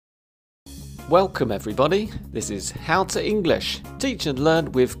Welcome everybody, this is How to English, Teach and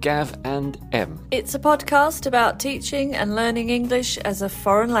Learn with Gav and Em. It's a podcast about teaching and learning English as a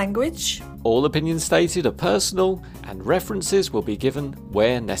foreign language. All opinions stated are personal and references will be given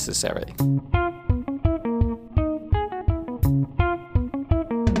where necessary.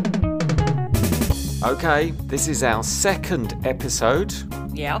 Okay, this is our second episode.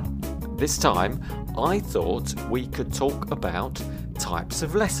 Yeah. This time, I thought we could talk about types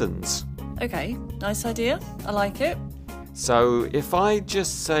of lessons. Okay, nice idea. I like it. So if I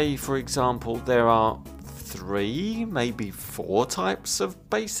just say, for example, there are 3, maybe 4 types of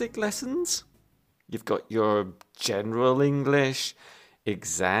basic lessons. You've got your general English,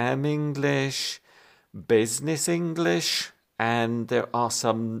 exam English, business English, and there are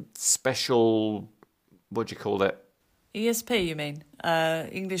some special, what do you call it? ESP, you mean?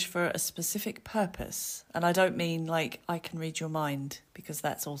 English for a specific purpose. And I don't mean like I can read your mind, because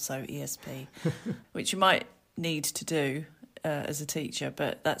that's also ESP, which you might need to do as a teacher,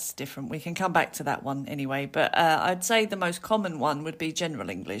 but that's different. We can come back to that one anyway. But I'd say the most common one would be general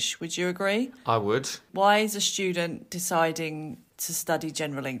English. Would you agree? I would. Why is a student deciding to study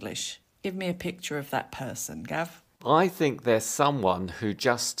general English? Give me a picture of that person, Gav. I think there's someone who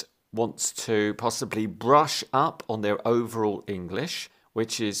just wants to possibly brush up on their overall English,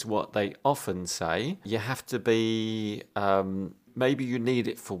 which is what they often say. You have to be, maybe you need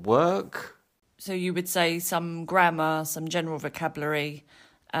it for work. So you would say some grammar, some general vocabulary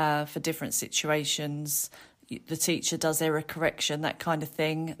for different situations. The teacher does error correction, that kind of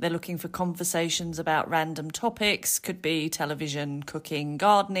thing. They're looking for conversations about random topics, could be television, cooking,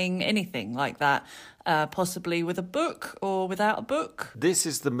 gardening, anything like that. Possibly with a book or without a book. This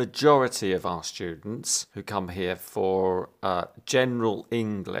is the majority of our students who come here for general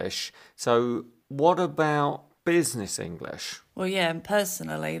English. So what about business English? Well, yeah, and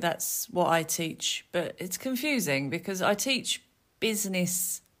personally, that's what I teach. But it's confusing because I teach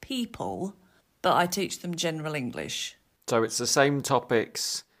business people, but I teach them general English. So it's the same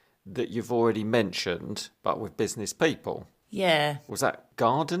topics that you've already mentioned, but with business people? Yeah. Was that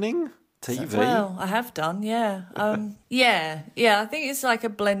gardening? TV? Well, I have done, yeah. Yeah, I think it's like a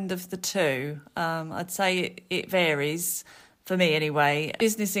blend of the two. I'd say it varies, for me anyway.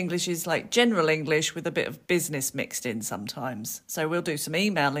 Business English is like general English with a bit of business mixed in sometimes. So we'll do some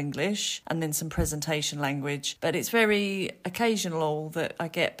email English and then some presentation language. But it's very occasional that I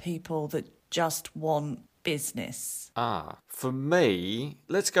get people that just want business. For me,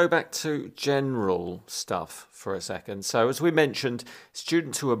 let's go back to general stuff for a second. So as we mentioned,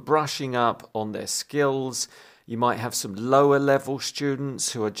 students who are brushing up on their skills, you might have some lower level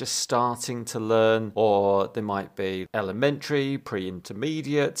students who are just starting to learn, or there might be elementary,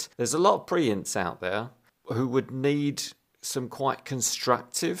 pre-intermediate. There's a lot of pre-ints out there who would need some quite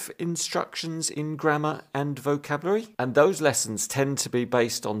constructive instructions in grammar and vocabulary. And those lessons tend to be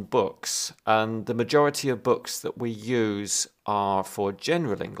based on books. And the majority of books that we use are for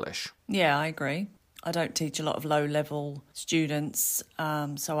general English. Yeah, I agree. I don't teach a lot of low-level students,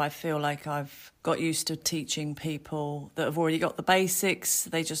 so I feel like I've got used to teaching people that have already got the basics.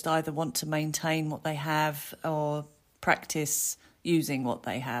 They just either want to maintain what they have or practice using what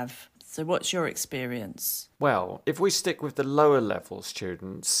they have. So what's your experience? Well, if we stick with the lower level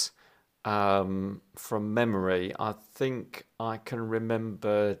students, from memory, I think I can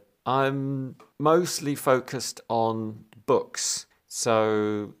remember I'm mostly focused on books.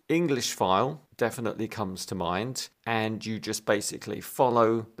 So English file definitely comes to mind, and you just basically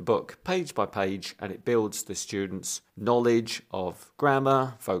follow the book page by page and it builds the students' knowledge of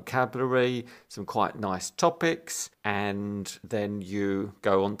grammar, vocabulary, some quite nice topics, and then you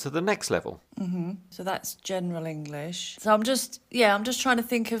go on to the next level. Mm-hmm. So that's general English. So I'm just trying to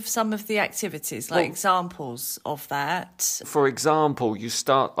think of some of the activities, like examples of that. For example, you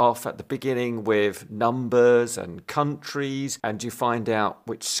start off at the beginning with numbers and countries, and you find out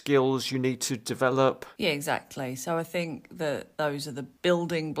which skills you need to develop. Yeah, exactly. So I think that those are the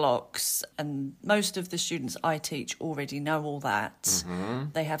building blocks, and most of the students I teach already know all that.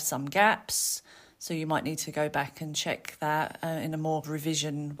 Mm-hmm. They have some gaps, so you might need to go back and check that in a more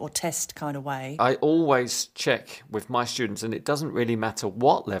revision or test kind of way. I always check with my students, and it doesn't really matter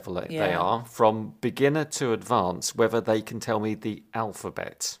what level they are, from beginner to advanced, whether they can tell me the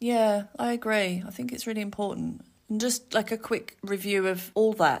alphabet. Yeah, I agree. I think it's really important. And just like a quick review of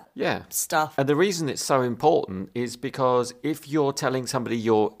all that stuff. And the reason it's so important is because if you're telling somebody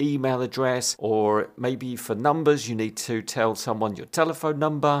your email address, or maybe for numbers you need to tell someone your telephone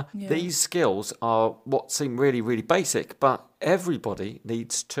number, these skills are what seem really, really basic, but everybody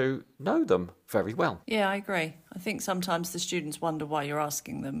needs to know them very well. Yeah, I agree. I think sometimes the students wonder why you're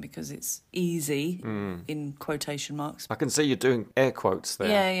asking them because it's easy, in quotation marks. I can see you doing air quotes there.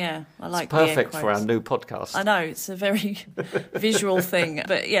 Yeah. I like It's perfect the air for our quotes. new podcast. I know, it's a very visual thing.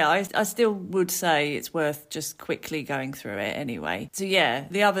 But yeah, I still would say it's worth just quickly going through it anyway. So yeah,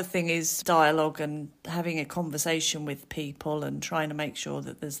 the other thing is dialogue and having a conversation with people and trying to make sure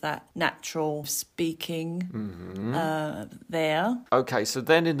that there's that natural speaking there. Okay, so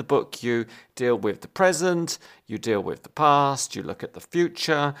then in the book you deal with the present, you deal with the past, you look at the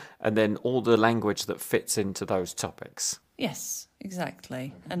future, and then all the language that fits into those topics. Yes,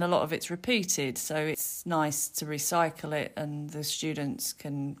 exactly. And a lot of it's repeated, so it's nice to recycle it and the students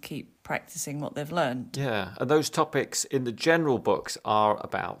can keep practicing what they've learned. Yeah, and those topics in the general books are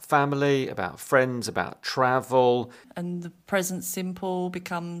about family, about friends, about travel. And the present simple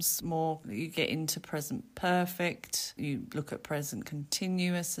becomes more, you get into present perfect, you look at present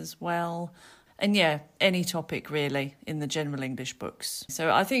continuous as well. And yeah, any topic really in the general English books.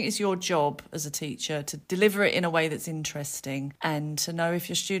 So I think it's your job as a teacher to deliver it in a way that's interesting and to know if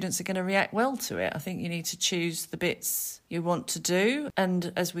your students are going to react well to it. I think you need to choose the bits you want to do.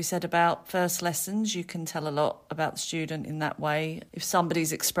 And as we said about first lessons, you can tell a lot about the student in that way. If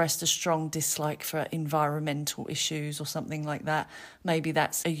somebody's expressed a strong dislike for environmental issues or something like that, maybe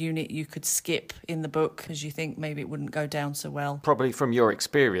that's a unit you could skip in the book because you think maybe it wouldn't go down so well. Probably from your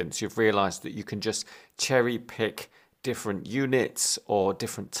experience, you've realised that you can just cherry pick different units or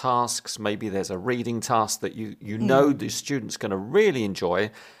different tasks. Maybe there's a reading task that you know the student's going to really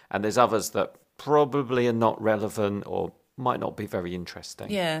enjoy, and there's others that probably are not relevant or might not be very interesting.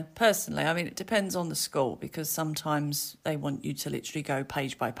 Yeah, personally, I mean, it depends on the school because sometimes they want you to literally go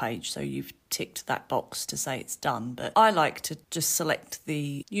page by page, so you've ticked that box to say it's done. But I like to just select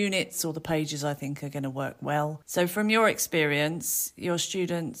the units or the pages I think are going to work well. So from your experience, your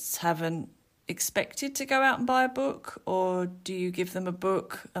students haven't expected to go out and buy a book, or do you give them a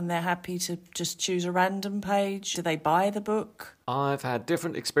book and they're happy to just choose a random page? Do they buy the book? I've had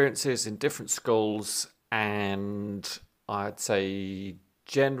different experiences in different schools, and I'd say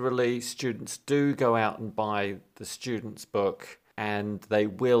generally students do go out and buy the student's book, and they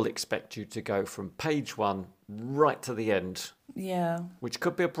will expect you to go from page 1 right to the end. Yeah. Which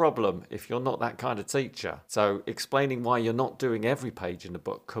could be a problem if you're not that kind of teacher. So explaining why you're not doing every page in the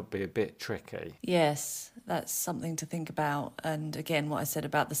book could be a bit tricky. Yes, that's something to think about. And again, what I said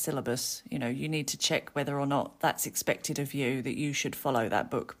about the syllabus, you need to check whether or not that's expected of you, that you should follow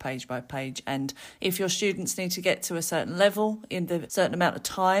that book page by page. And if your students need to get to a certain level in the certain amount of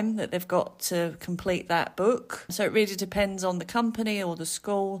time that they've got to complete that book. So it really depends on the company or the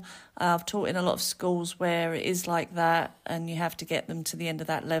school. I've taught in a lot of schools where it is like that and you have to get them to the end of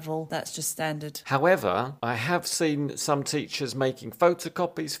that level. That's just standard. However, I have seen some teachers making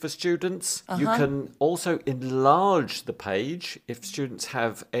photocopies for students. You can also enlarge the page if students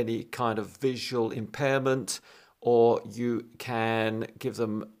have any kind of visual impairment, or you can give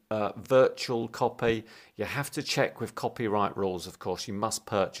them a virtual copy. You have to check with copyright rules, of course. You must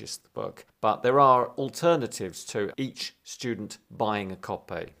purchase the book. But there are alternatives to each student buying a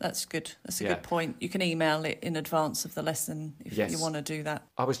copy. That's good. That's a good point. You can email it in advance of the lesson if you want to do that.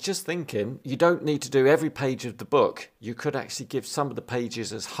 I was just thinking, you don't need to do every page of the book. You could actually give some of the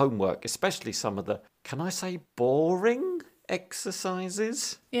pages as homework, especially some of the, can I say, boring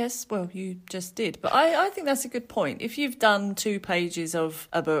exercises? Yes, well, you just did. But I think that's a good point. If you've done 2 pages of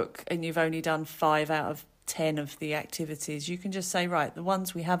a book and you've only done 5 out of 10 of the activities, you can just say, right, the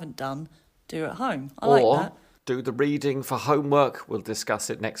ones we haven't done, do at home. I like that. Do the reading for homework. We'll discuss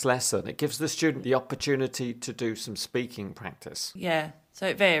it next lesson. It gives the student the opportunity to do some speaking practice. Yeah, so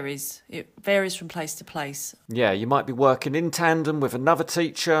it varies. It varies from place to place. Yeah, you might be working in tandem with another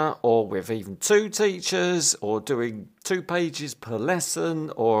teacher, or with even 2 teachers, or doing 2 pages per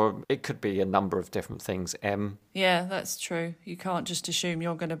lesson, or it could be a number of different things, Yeah, that's true. You can't just assume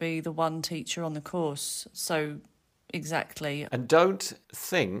you're going to be the one teacher on the course. So exactly. And don't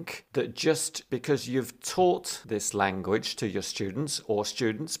think that just because you've taught this language to your students, or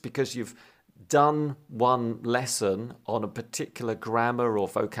students, because you've done one lesson on a particular grammar or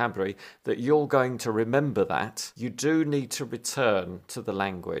vocabulary, that you're going to remember that. You do need to return to the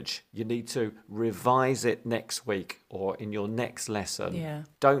language. You need to revise it next week or in your next lesson. Yeah.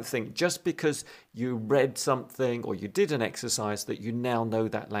 Don't think just because you read something or you did an exercise that you now know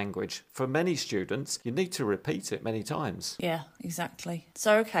that language. For many students, you need to repeat it many times. Yeah, exactly.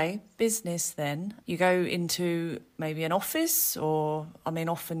 So, okay, business then. You go into maybe an office, or,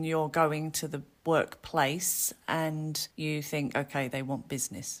 often you're going to the workplace and you think, okay, they want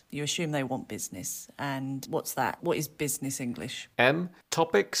business. You assume they want business. And what's that? What is business English?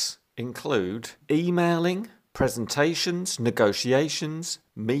 Topics, include emailing, presentations, negotiations,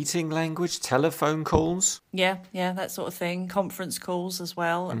 meeting language, telephone calls. Yeah, that sort of thing. Conference calls as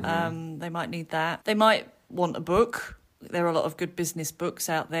well. They might need that. They might want a book. There are a lot of good business books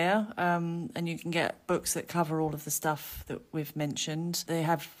out there, and you can get books that cover all of the stuff that we've mentioned. They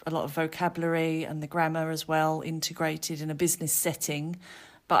have a lot of vocabulary and the grammar as well integrated in a business setting.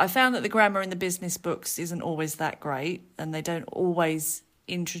 But I found that the grammar in the business books isn't always that great, and they don't always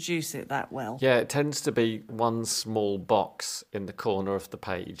introduce it that well. Yeah, it tends to be one small box in the corner of the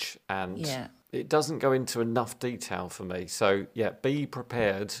page, and it doesn't go into enough detail for me. So, be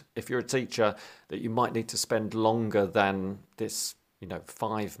prepared if you're a teacher that you might need to spend longer than this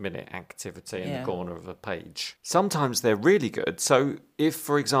 5-minute activity in the corner of a page. Sometimes they're really good. So if,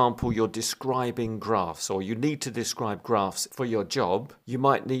 for example, you're describing graphs or you need to describe graphs for your job, you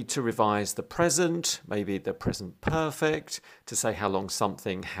might need to revise the present, maybe the present perfect, to say how long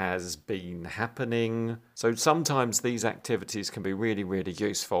something has been happening. So sometimes these activities can be really, really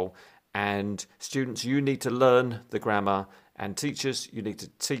useful. And students, you need to learn the grammar, and teachers, you need to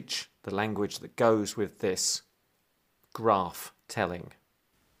teach the language that goes with this graph telling.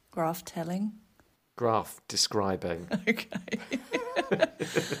 Graph telling? Graph describing. Okay.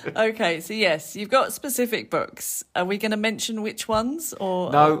 Okay, so yes, you've got specific books. Are we going to mention which ones?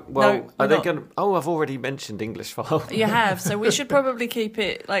 Or no, well, no, are they going to... Oh, I've already mentioned English File. You have, so we should probably keep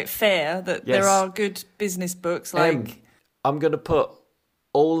it fair that there are good business books I'm going to put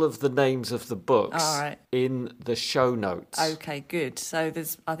all of the names of the books in the show notes. Okay, good. So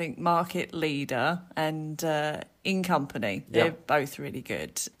there's, I think, Market Leader and In Company. They're both really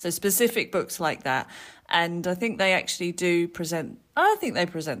good. So specific books like that. And I think they actually do present... I think they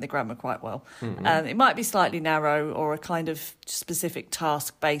present the grammar quite well. Mm-hmm. It might be slightly narrow or a kind of specific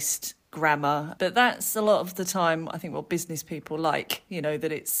task-based grammar. But that's a lot of the time, I think, what business people like,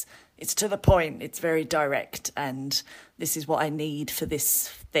 that it's to the point, it's very direct, and this is what I need for this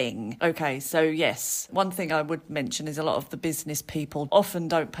thing. Okay, so yes, one thing I would mention is a lot of the business people often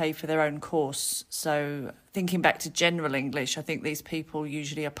don't pay for their own course. So thinking back to general English, I think these people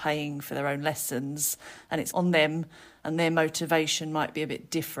usually are paying for their own lessons, and it's on them, and their motivation might be a bit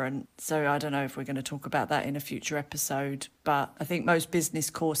different. So I don't know if we're going to talk about that in a future episode, but I think most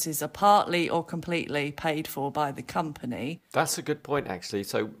business courses are partly or completely paid for by the company. That's a good point, actually.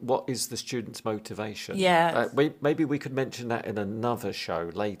 So what is the student's motivation? Yeah. Maybe we could mention that in another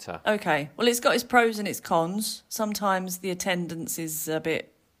show later. Okay. Well, it's got its pros and its cons. Sometimes the attendance is a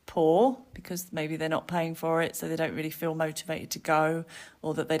bit poor because maybe they're not paying for it, so they don't really feel motivated to go,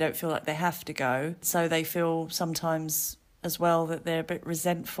 or that they don't feel like they have to go. So they feel sometimes as well that they're a bit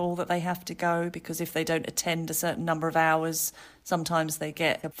resentful that they have to go, because if they don't attend a certain number of hours, sometimes they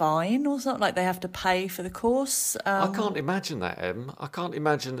get a fine or something, like they have to pay for the course. I can't imagine that, Em. I can't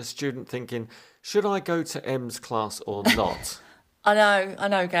imagine a student thinking, should I go to Em's class or not? I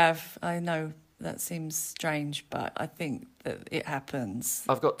know, Gav. I know that seems strange, but I think that it happens.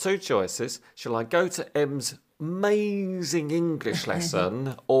 I've got two choices. Shall I go to Em's amazing English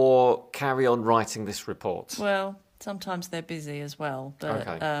lesson or carry on writing this report? Well, sometimes they're busy as well. But,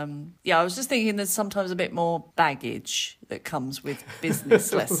 okay. I was just thinking there's sometimes a bit more baggage that comes with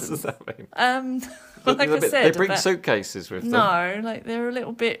business lessons. What does that mean? Like I said, they bring suitcases with them. No, they're a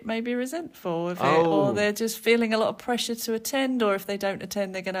little bit maybe resentful of it, or they're just feeling a lot of pressure to attend, or if they don't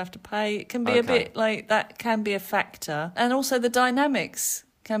attend, they're going to have to pay. It can be a bit that can be a factor. And also the dynamics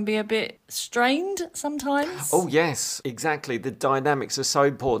can be a bit strained sometimes. Oh, yes, exactly. The dynamics are so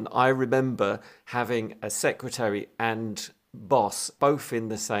important. I remember having a secretary and boss both in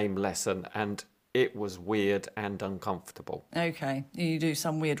the same lesson, and it was weird and uncomfortable. Okay. You do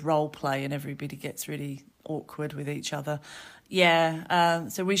some weird role play and everybody gets really awkward with each other. Yeah,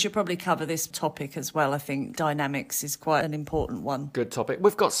 so we should probably cover this topic as well. I think dynamics is quite an important one. Good topic.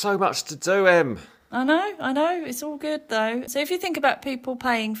 We've got so much to do, Em. I know. It's all good, though. So if you think about people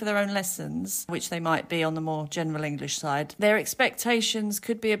paying for their own lessons, which they might be on the more general English side, their expectations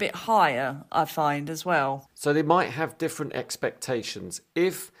could be a bit higher, I find, as well. So they might have different expectations.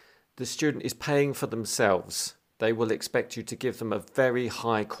 If the student is paying for themselves, they will expect you to give them a very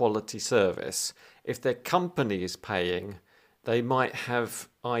high quality service. If their company is paying, they might have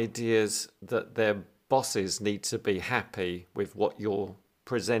ideas that their bosses need to be happy with what you're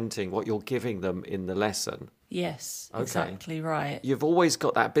presenting, what you're giving them in the lesson. Yes, exactly right. You've always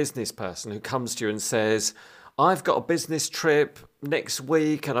got that business person who comes to you and says, I've got a business trip next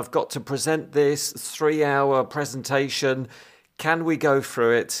week and I've got to present this 3-hour presentation. Can we go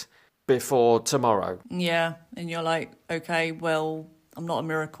through it before tomorrow? Yeah, and you're like, okay, well, I'm not a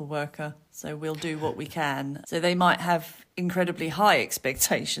miracle worker, so we'll do what we can. So they might have incredibly high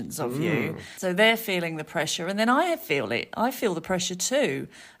expectations of you. So they're feeling the pressure, and then I feel it. I feel the pressure too,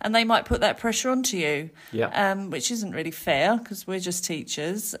 and they might put that pressure onto you, which isn't really fair because we're just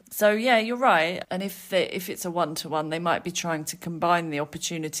teachers. So yeah, you're right. And if it's a one-to-one, they might be trying to combine the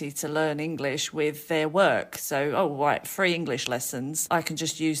opportunity to learn English with their work. So, oh right, free English lessons. I can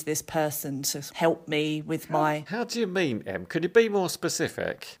just use this person to help me with my... How do you mean, Em? Could you be more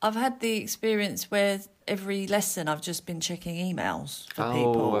specific? I've had the experience where every lesson I've just been checking emails for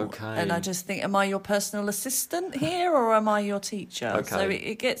people. Okay. And I just think, am I your personal assistant here or am I your teacher? Okay. So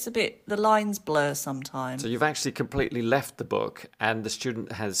it gets a bit, the lines blur sometimes. So you've actually completely left the book and the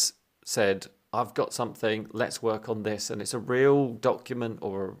student has said, I've got something, let's work on this. And it's a real document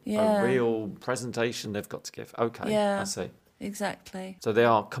or a real presentation they've got to give. Okay, I see. Exactly. So they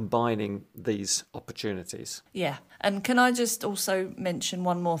are combining these opportunities. Yeah. And can I just also mention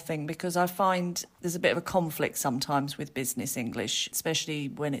one more thing? Because I find there's a bit of a conflict sometimes with business English, especially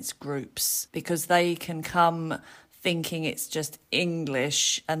when it's groups, because they can come thinking it's just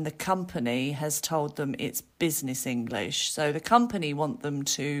English and the company has told them it's business English. So the company want them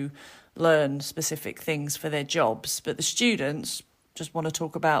to learn specific things for their jobs, but the students just want to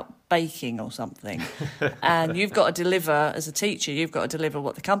talk about baking or something. And you've got to deliver, as a teacher, you've got to deliver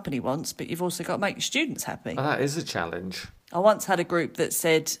what the company wants, but you've also got to make your students happy. That is a challenge. I once had a group that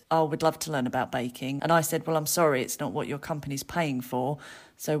said, oh, we'd love to learn about baking. And I said, well, I'm sorry, it's not what your company's paying for.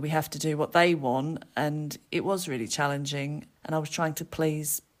 So we have to do what they want. And it was really challenging. And I was trying to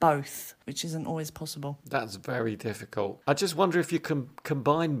please both, which isn't always possible. That's very difficult. I just wonder if you can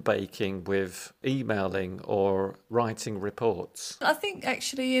combine baking with emailing or writing reports. I think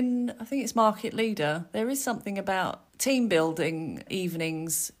actually I think it's Market Leader, there is something about team building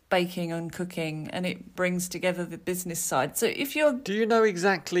evenings, baking and cooking, and it brings together the business side. So if you're... Do you know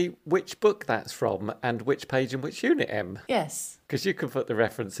exactly which book that's from and which page and which unit, Em? Yes. Because you can put the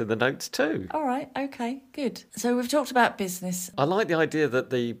reference in the notes too. All right, okay, good. So we've talked about business. I like the idea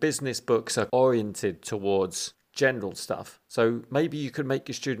that the business books are oriented towards general stuff. So maybe you can make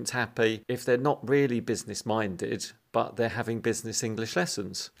your students happy if they're not really business minded, but they're having business English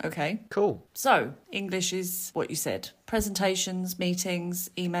lessons. Okay. Cool. So English is what you said. Presentations, meetings,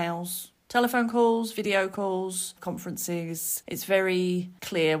 emails, telephone calls, video calls, conferences. It's very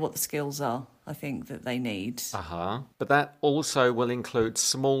clear what the skills are, I think, that they need. But that also will include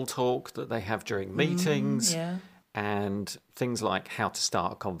small talk that they have during meetings. And things like how to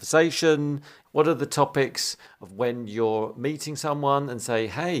start a conversation. What are the topics of when you're meeting someone and say,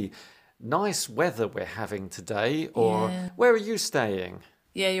 hey, nice weather we're having today, or where are you staying?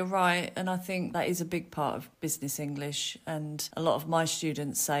 Yeah, you're right. And I think that is a big part of business English. And a lot of my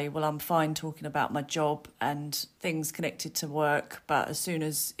students say, well, I'm fine talking about my job and things connected to work. But as soon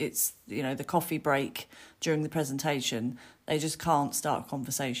as it's, the coffee break during the presentation, they just can't start a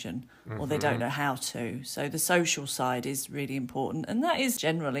conversation or they don't know how to. So the social side is really important. And that is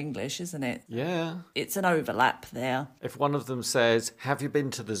general English, isn't it? Yeah. It's an overlap there. If one of them says, have you been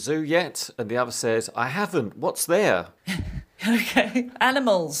to the zoo yet? And the other says, I haven't. What's there? Okay.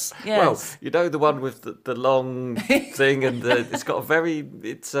 Animals. Yes. Well, the one with the long thing and it's got a very,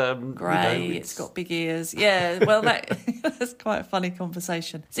 it's grey, it's got big ears. Yeah, well, that's quite a funny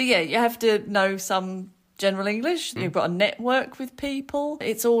conversation. So yeah, you have to know some general English. You've got to network with people.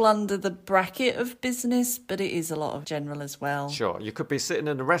 It's all under the bracket of business, but it is a lot of general as well. Sure. You could be sitting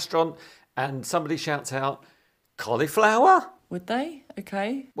in a restaurant and somebody shouts out, cauliflower? Would they?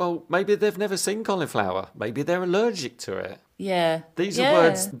 Okay. Well, maybe they've never seen cauliflower. Maybe they're allergic to it. Yeah. These are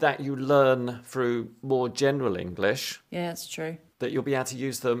words that you learn through more general English. Yeah, that's true. That you'll be able to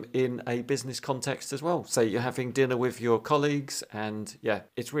use them in a business context as well. Say you're having dinner with your colleagues and,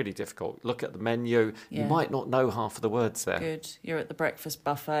 it's really difficult. Look at the menu. You might not know half of the words there. Good. You're at the breakfast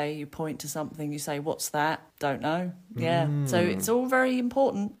buffet. You point to something. You say, what's that? Don't know. Yeah. So it's all very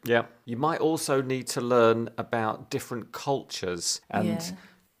important. Yeah. You might also need to learn about different cultures and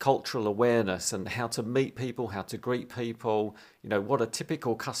cultural awareness and how to meet people, how to greet people, what are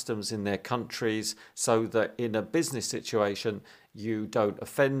typical customs in their countries so that in a business situation you don't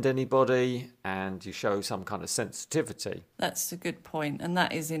offend anybody and you show some kind of sensitivity. That's a good point, and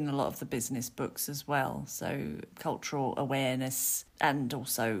that is in a lot of the business books as well. So cultural awareness and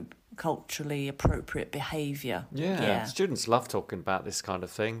also culturally appropriate behaviour. Yeah, students love talking about this kind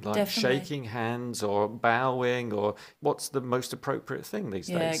of thing, like Definitely. shaking hands or bowing, or what's the most appropriate thing these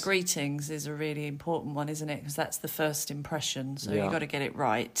Yeah, days. greetings is a really important one, isn't it? Because that's the first impression. So Yeah. you've got to get it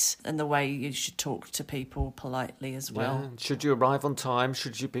right. And the way you should talk to people politely as well. Yeah. Should you arrive on time?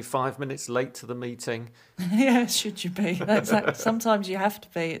 Should you be 5 minutes late to the meeting? Yeah, should you be? Sometimes you have to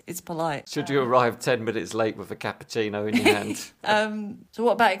be. It's polite. Should you arrive 10 minutes late with a cappuccino in your hand? So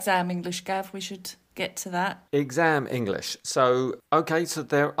what about exam English, Gav? We should get to that. Exam English. So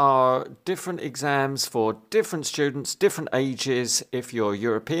there are different exams for different students, different ages. If you're a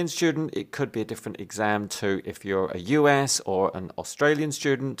European student, it could be a different exam to if you're a US or an Australian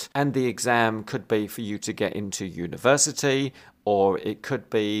student. And the exam could be for you to get into university, or it could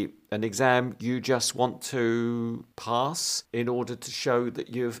be an exam you just want to pass in order to show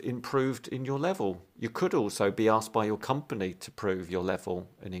that you've improved in your level. You could also be asked by your company to prove your level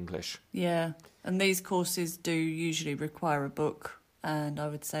in English. Yeah, and these courses do usually require a book, and I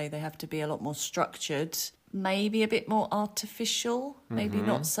would say they have to be a lot more structured, maybe a bit more artificial, maybe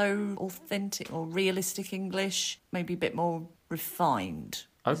not so authentic or realistic English, maybe a bit more refined.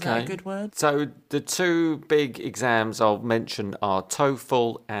 Okay. Is that a good word? So the two big exams I'll mention are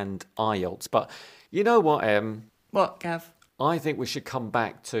TOEFL and IELTS. But you know what, Em? What, Gav? I think we should come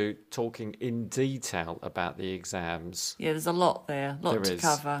back to talking in detail about the exams. Yeah, there's a lot there, There to is.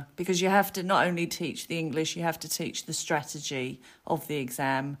 cover. Because you have to not only teach the English, you have to teach the strategy of the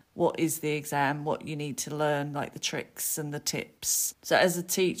exam. What is the exam? What you need to learn, like the tricks and the tips. So as a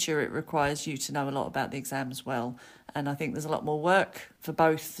teacher, it requires you to know a lot about the exam as well. And I think there's a lot more work for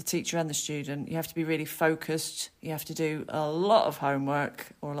both the teacher and the student. You have to be really focused. You have to do a lot of homework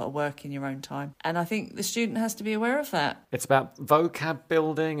or a lot of work in your own time. And I think the student has to be aware of that. It's about vocab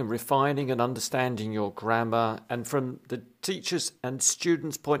building and refining and understanding your grammar. And from the teachers' and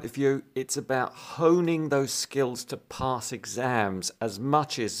students' point of view, it's about honing those skills to pass exams as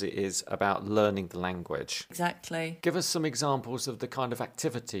much as it is about learning the language. Exactly. Give us some examples of the kind of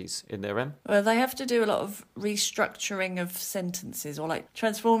activities in there, Em. Well, they have to do a lot of restructuring of sentences, or like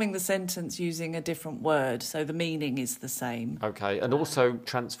transforming the sentence using a different word, so the meaning is the same. Okay, and also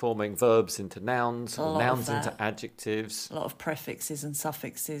transforming verbs into nouns, A or lot of nouns that. into adjectives. A lot of prefixes and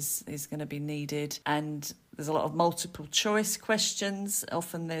suffixes is going to be needed, and there's a lot of multiple choice questions.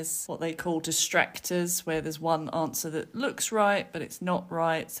 Often there's what they call distractors, where there's one answer that looks right, but it's not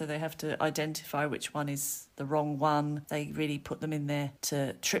right. So they have to identify which one is the wrong one. They really put them in there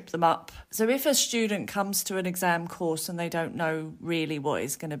to trip them up. So if a student comes to an exam course and they don't know really what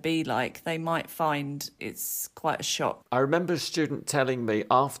it's going to be like, they might find it's quite a shock. I remember a student telling me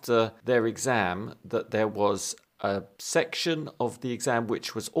after their exam that there was a section of the exam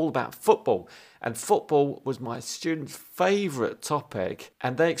which was all about football. And football was my students' favourite topic.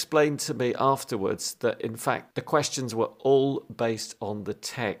 And they explained to me afterwards that, in fact, the questions were all based on the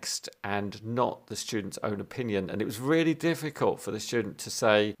text and not the student's own opinion. And it was really difficult for the student to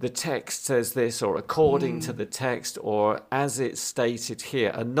say, the text says this, or according to the text, or as it's stated here,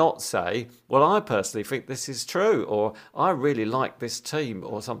 and not say, well, I personally think this is true, or I really like this team,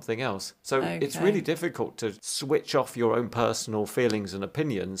 or something else. So it's Okay. really difficult to switch off your own personal feelings and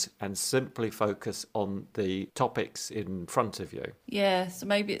opinions and simply focus on the topics in front of you. Yeah, so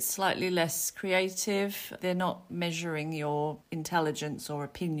maybe it's slightly less creative. They're not measuring your intelligence or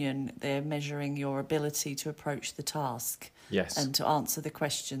opinion, they're measuring your ability to approach the task. Yes. And to answer the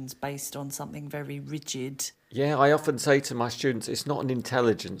questions based on something very rigid. Yeah, I often say to my students, it's not an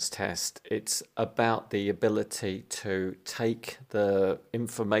intelligence test. It's about the ability to take the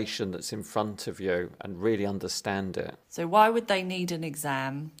information that's in front of you and really understand it. So why would they need an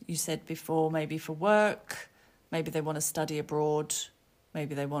exam? You said before, maybe for work, maybe they want to study abroad,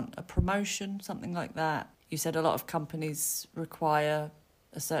 maybe they want a promotion, something like that. You said a lot of companies require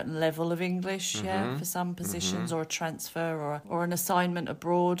a certain level of English, for some positions, or a transfer or an assignment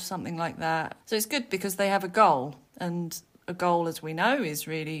abroad, something like that. So it's good because they have a goal, and a goal, as we know, is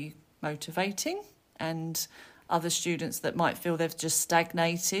really motivating, and other students that might feel they've just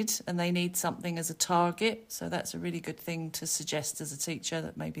stagnated and they need something as a target. So that's a really good thing to suggest as a teacher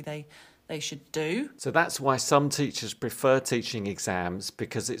that maybe they should do. So that's why some teachers prefer teaching exams,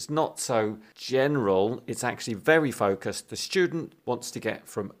 because it's not so general, it's actually very focused. The student wants to get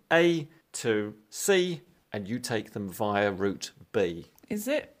from A to C and you take them via route B. Is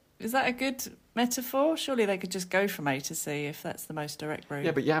that a good metaphor? Surely they could just go from A to C if that's the most direct route.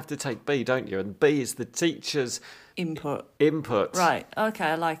 Yeah, but you have to take B, don't you? And B is the teacher's Input. Right, okay,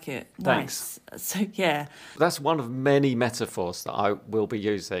 I like it. Thanks. Nice. So, yeah. That's one of many metaphors that I will be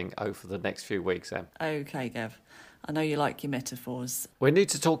using over the next few weeks, Em. Okay, Gav. I know you like your metaphors. We need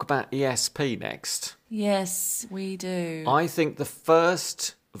to talk about ESP next. Yes, we do. I think the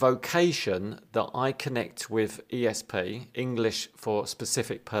first vocation that I connect with ESP, English for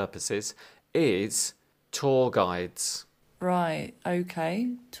specific purposes, is tour guides. Right,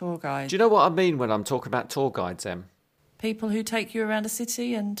 okay. Tour guide. Do you know what I mean when I'm talking about tour guides, Em? People who take you around a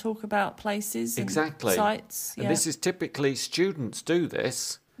city and talk about places and Exactly. sites. And this is typically, students do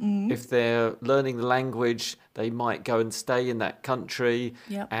this. If they're learning the language, they might go and stay in that country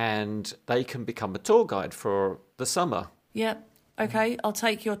and they can become a tour guide for the summer. Yep. Okay, I'll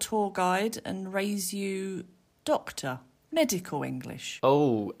take your tour guide and raise you doctor, medical English.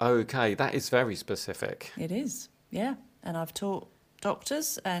 Oh, okay. That is very specific. It is, yeah. And I've taught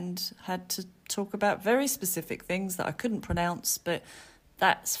doctors and had to talk about very specific things that I couldn't pronounce, but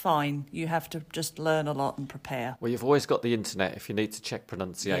that's fine. You have to just learn a lot and prepare. Well, you've always got the internet if you need to check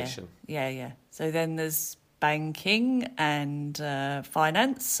pronunciation. Yeah. So then there's banking and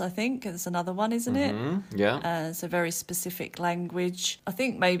finance, I think. There's another one, isn't it? Yeah. It's a very specific language. I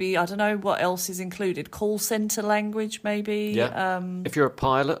think maybe, I don't know what else is included. Call centre language, maybe. Yeah. If you're a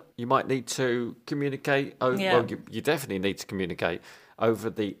pilot, you might need to communicate. Well, you definitely need to communicate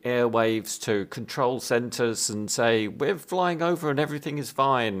over the airwaves to control centres and say, we're flying over and everything is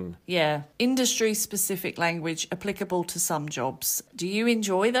fine. Yeah. Industry-specific language applicable to some jobs. Do you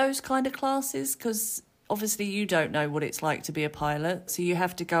enjoy those kind of classes? Because obviously you don't know what it's like to be a pilot, so you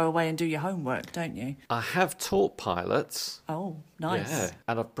have to go away and do your homework, don't you? I have taught pilots. Oh, nice. Yeah,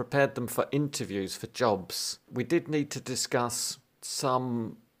 and I've prepared them for interviews for jobs. We did need to discuss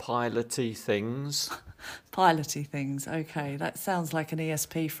some piloty things. Piloty things, okay. That sounds like an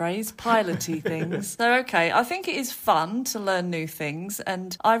ESP phrase, piloty things. So, okay, I think it is fun to learn new things,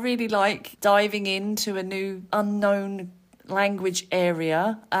 and I really like diving into a new unknown language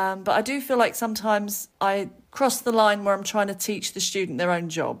area, but I do feel like sometimes I cross the line where I'm trying to teach the student their own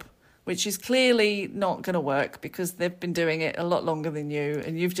job, which is clearly not going to work because they've been doing it a lot longer than you,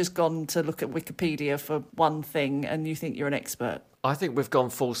 and you've just gone to look at Wikipedia for one thing and you think you're an expert. I think we've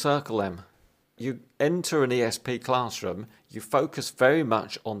gone full circle, Em. You enter an ESP classroom, you focus very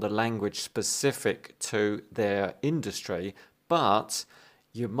much on the language specific to their industry, but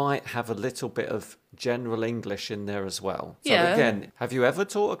you might have a little bit of general English in there as well. So again, have you ever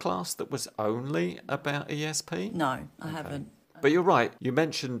taught a class that was only about ESP? No, I haven't. But you're right, you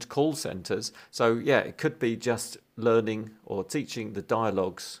mentioned call centres. So yeah, it could be just learning or teaching the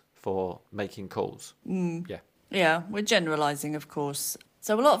dialogues for making calls. Yeah, we're generalising, of course.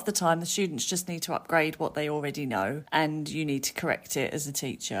 So a lot of the time, the students just need to upgrade what they already know, and you need to correct it as a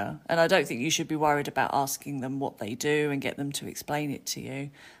teacher. And I don't think you should be worried about asking them what they do and get them to explain it to you.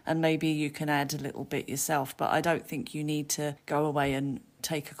 And maybe you can add a little bit yourself, but I don't think you need to go away and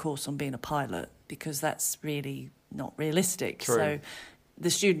take a course on being a pilot, because that's really not realistic. True. So the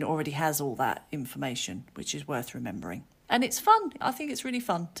student already has all that information, which is worth remembering. And it's fun. I think it's really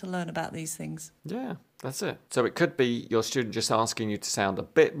fun to learn about these things. Yeah, that's it. So it could be your student just asking you to sound a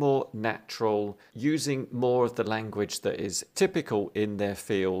bit more natural, using more of the language that is typical in their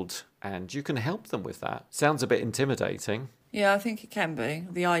field, and you can help them with that. Sounds a bit intimidating. Yeah, I think it can be,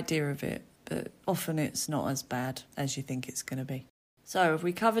 the idea of it, but often it's not as bad as you think it's going to be. So have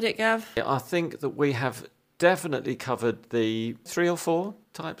we covered it, Gav? I think that we have definitely covered the 3 or 4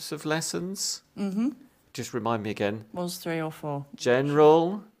 types of lessons. Just remind me again. Was 3 or 4?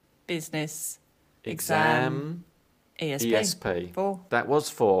 General, Business, exam, ESP. 4. That was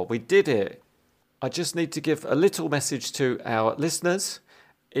 4. We did it. I just need to give a little message to our listeners.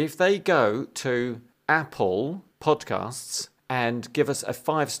 If they go to Apple Podcasts and give us a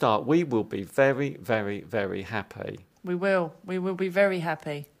 5-star, we will be very, very, very happy. We will. We will be very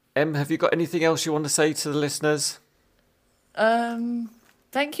happy. Em, have you got anything else you want to say to the listeners?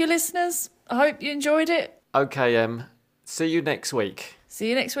 Thank you, listeners. I hope you enjoyed it. Okay, Em. See you next week. See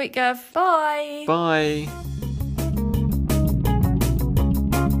you next week, Gav. Bye. Bye.